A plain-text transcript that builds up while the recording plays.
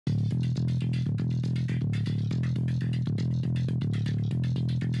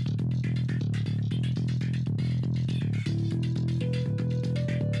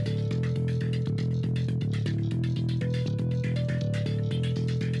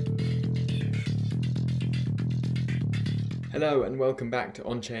Hello and welcome back to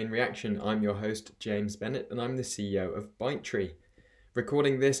Onchain Reaction. I'm your host James Bennett and I'm the CEO of ByteTree.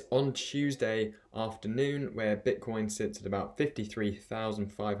 Recording this on Tuesday afternoon where Bitcoin sits at about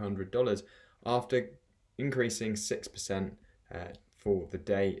 $53,500 after increasing 6% for the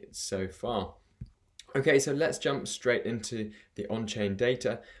day so far. Okay, so let's jump straight into the on-chain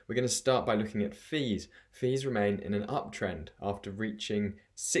data. We're going to start by looking at fees. Fees remain in an uptrend after reaching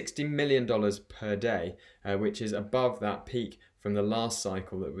 $60 million per day, which is above that peak from the last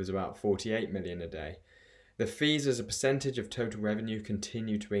cycle that was about 48 million a day. The fees as a percentage of total revenue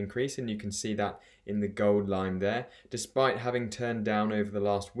continue to increase, and you can see that in the gold line there. Despite having turned down over the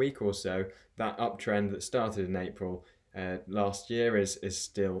last week or so, that uptrend that started in April last year is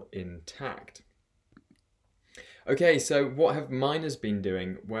still intact. Okay, so what have miners been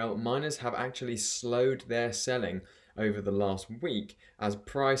doing? Well, miners have actually slowed their selling over the last week as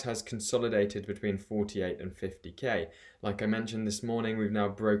price has consolidated between 48 and 50k. Like I mentioned this morning, we've now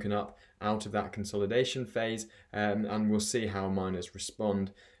broken up out of that consolidation phase and we'll see how miners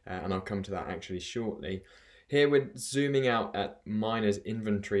respond and I'll come to that actually shortly. Here we're zooming out at miners'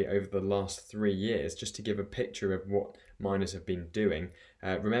 inventory over the last 3 years just to give a picture of what miners have been doing.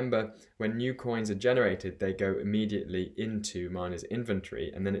 Remember, when new coins are generated, they go immediately into miners'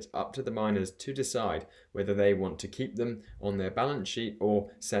 inventory, and then it's up to the miners to decide whether they want to keep them on their balance sheet or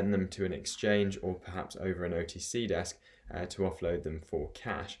send them to an exchange or perhaps over an OTC desk to offload them for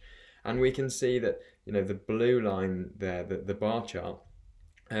cash. And we can see that, you know, the blue line there, the bar chart,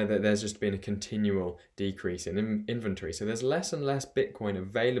 that there's just been a continual decrease in inventory. So there's less and less Bitcoin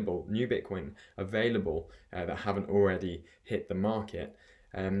available, new Bitcoin available that haven't already hit the market.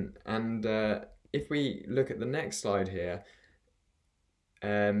 If we look at the next slide here,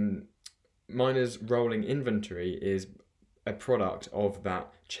 miners' rolling inventory is a product of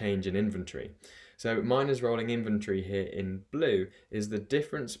that change in inventory. So miners' rolling inventory here in blue is the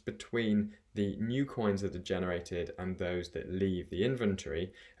difference between the new coins that are generated and those that leave the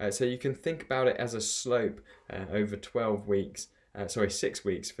inventory. So you can think about it as a slope over 12 weeks, 6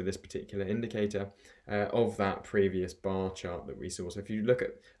 weeks for this particular indicator of that previous bar chart that we saw. So if you look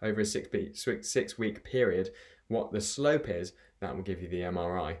at over a 6 week period, what the slope is, that will give you the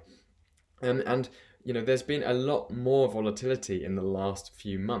MRI. And you know, there's been a lot more volatility in the last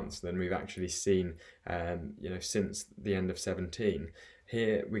few months than we've actually seen, you know, since the end of 17.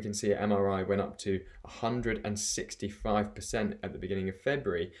 Here we can see MRI went up to 165% at the beginning of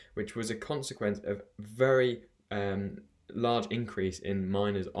February, which was a consequence of very large increase in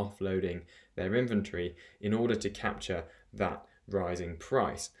miners offloading their inventory in order to capture that rising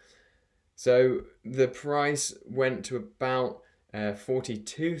price. So the price went to about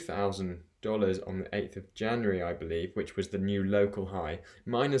 $42,000 on the 8th of January, I believe, which was the new local high.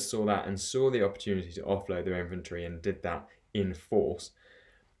 Miners saw that and saw the opportunity to offload their inventory and did that in force.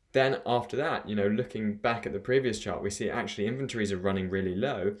 Then after that, you know, looking back at the previous chart, we see actually inventories are running really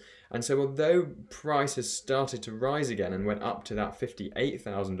low. And so although price has started to rise again and went up to that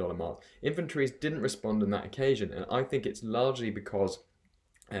 $58,000 mark, inventories didn't respond on that occasion. And I think it's largely because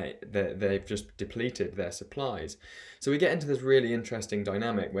they've just depleted their supplies. So we get into this really interesting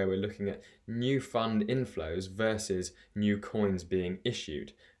dynamic where we're looking at new fund inflows versus new coins being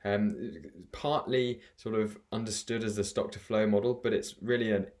issued. Partly sort of understood as the stock to flow model, but it's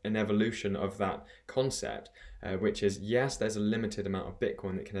really an evolution of that concept, which is, yes, there's a limited amount of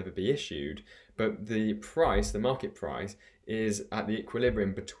Bitcoin that can ever be issued, but the price, the market price, is at the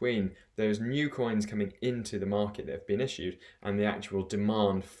equilibrium between those new coins coming into the market that have been issued and the actual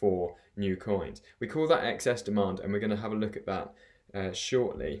demand for new coins. We call that excess demand, and we're going to have a look at that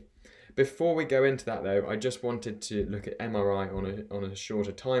shortly. Before we go into that though, I just wanted to look at MRI on a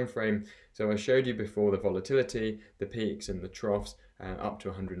shorter time frame. So I showed you before the volatility, the peaks and the troughs up to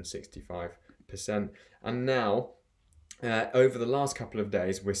 165%. And now over the last couple of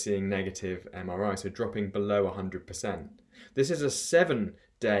days, we're seeing negative MRI, so dropping below 100%. This is a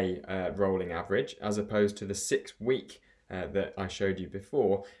 7-day rolling average as opposed to the 6-week that I showed you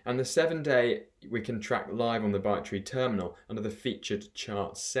before. And the 7-day we can track live on the ByteTree terminal under the featured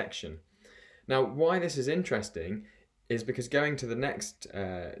charts section. Now, why this is interesting is because going to the next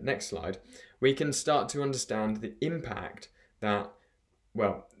slide, we can start to understand the impact that,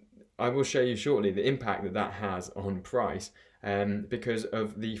 well, I will show you shortly the impact that that has on price because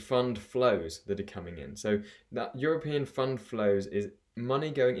of the fund flows that are coming in. So that European fund flows is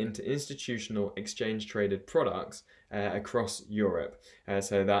money going into institutional exchange traded products across Europe.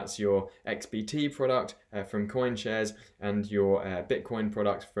 So that's your XBT product from Coinshares and your Bitcoin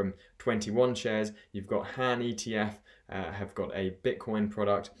product from 21 Shares. You've got Han ETF have got a Bitcoin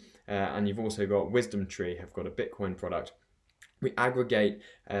product and you've also got Wisdom Tree have got a Bitcoin product. we aggregate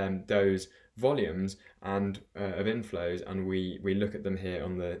those volumes and of inflows, and we look at them here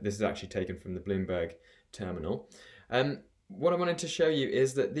on the, this is actually taken from the Bloomberg terminal. What I wanted to show you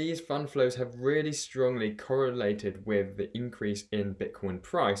is that these fund flows have really strongly correlated with the increase in Bitcoin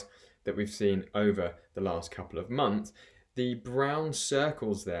price that we've seen over the last couple of months. The brown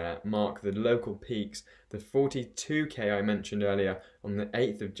circles there mark the local peaks, the 42K I mentioned earlier on the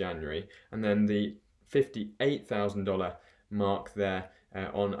 8th of January, and then the $58,000 mark there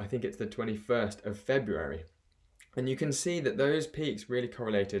on, I think it's the 21st of February. And you can see that those peaks really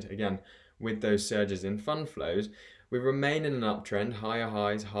correlated, again, with those surges in fund flows. We remain in an uptrend, higher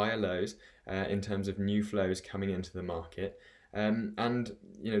highs, higher lows in terms of new flows coming into the market. And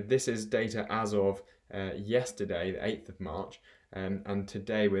you know, this is data as of yesterday, the 8th of March, and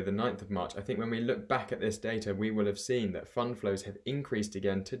today we're the 9th of March. I think when we look back at this data, we will have seen that fund flows have increased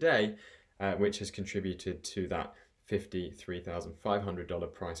again today, which has contributed to that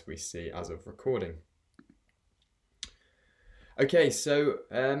 $53,500 price we see as of recording. Okay, so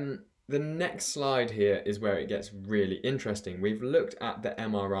the next slide here is where it gets really interesting. We've looked at the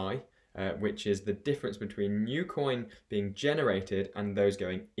MRI, which is the difference between new coin being generated and those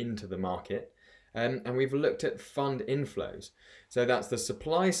going into the market. And we've looked at fund inflows. So that's the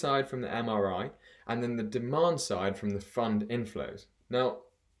supply side from the MRI and then the demand side from the fund inflows. Now,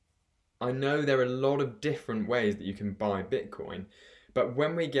 I know there are a lot of different ways that you can buy Bitcoin, but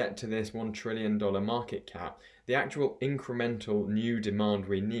when we get to this $1 trillion market cap, the actual incremental new demand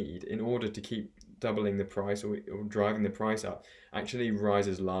we need in order to keep doubling the price or driving the price up actually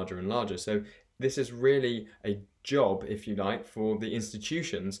rises larger and larger. So this is really a job, if you like, for the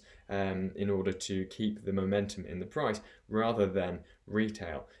institutions in order to keep the momentum in the price rather than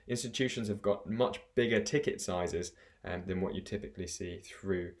retail. Institutions have got much bigger ticket sizes than what you typically see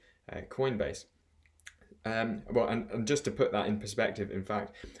through Coinbase. Well, and just to put that in perspective, in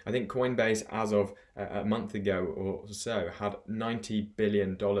fact, I think Coinbase, as of a month ago or so, had $90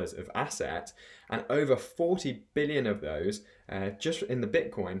 billion of assets, and over 40 billion of those, just in the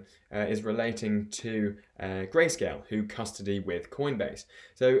Bitcoin, is relating to Grayscale, who custody with Coinbase.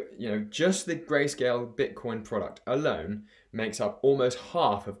 So, you know, just the Grayscale Bitcoin product alone makes up almost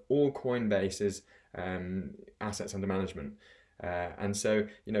half of all Coinbase's assets under management. And so,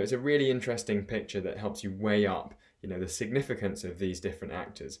 you know, it's a really interesting picture that helps you weigh up, you know, the significance of these different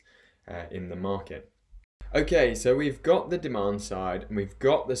actors in the market. Okay, so we've got the demand side and we've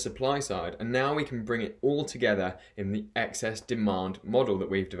got the supply side, and now we can bring it all together in the excess demand model that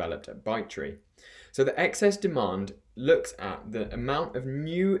we've developed at ByteTree. So the excess demand looks at the amount of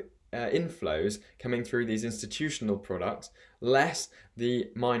new inflows coming through these institutional products, less the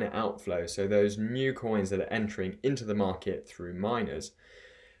miner outflows, so those new coins that are entering into the market through miners.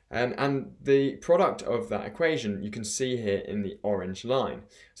 And the product of that equation you can see here in the orange line.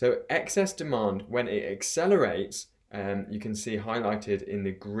 So excess demand, when it accelerates, you can see highlighted in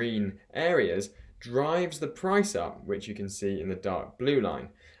the green areas, drives the price up, which you can see in the dark blue line.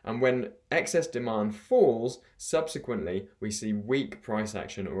 And when excess demand falls, subsequently, we see weak price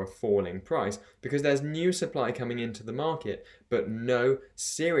action or a falling price because there's new supply coming into the market, but no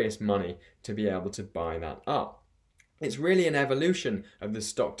serious money to be able to buy that up. It's really an evolution of the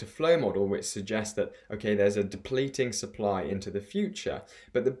stock to flow model, which suggests that, okay, there's a depleting supply into the future.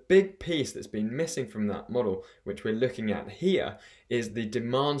 But the big piece that's been missing from that model, which we're looking at here, is the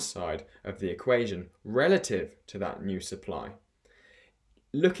demand side of the equation relative to that new supply.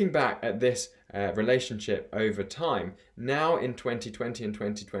 Looking back at this relationship over time, now in 2020 and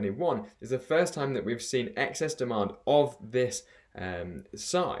 2021 is the first time that we've seen excess demand of this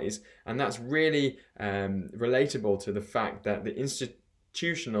size, and that's really relatable to the fact that the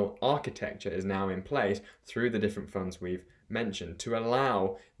institutional architecture is now in place through the different funds we've mentioned to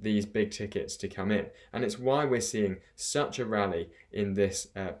allow these big tickets to come in, and it's why we're seeing such a rally in this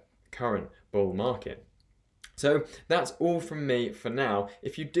current bull market. So that's all from me for now.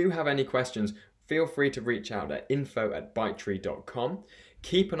 If you do have any questions, feel free to reach out at info@bytetree.com.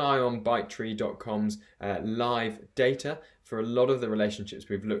 Keep an eye on ByteTree.com's live data for a lot of the relationships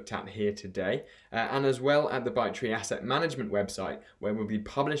we've looked at here today, and as well at the ByteTree Asset Management website, where we'll be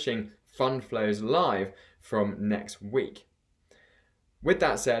publishing fund flows live from next week. With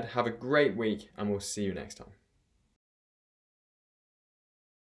that said, have a great week, and we'll see you next time.